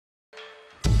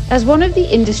As one of the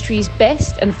industry's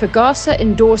best and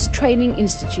FGASA-endorsed training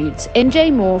institutes,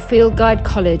 NJ Moore Field Guide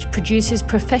College produces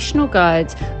professional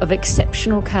guides of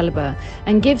exceptional caliber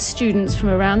and gives students from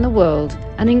around the world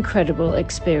an incredible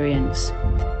experience.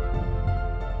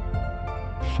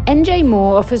 NJ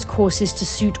Moore offers courses to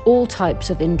suit all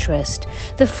types of interest.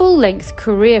 The full-length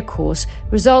career course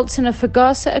results in a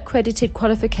FGASA-accredited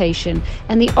qualification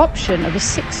and the option of a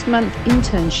 6-month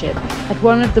internship at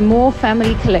one of the Moore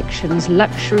Family Collection's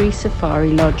luxury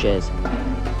safari lodges.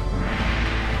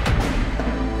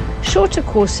 Shorter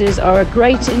courses are a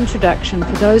great introduction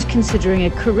for those considering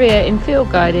a career in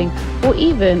field guiding or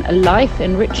even a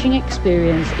life-enriching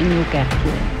experience in your gap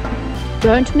year.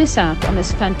 Don't miss out on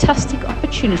this fantastic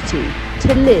opportunity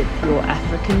to live your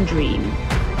African dream.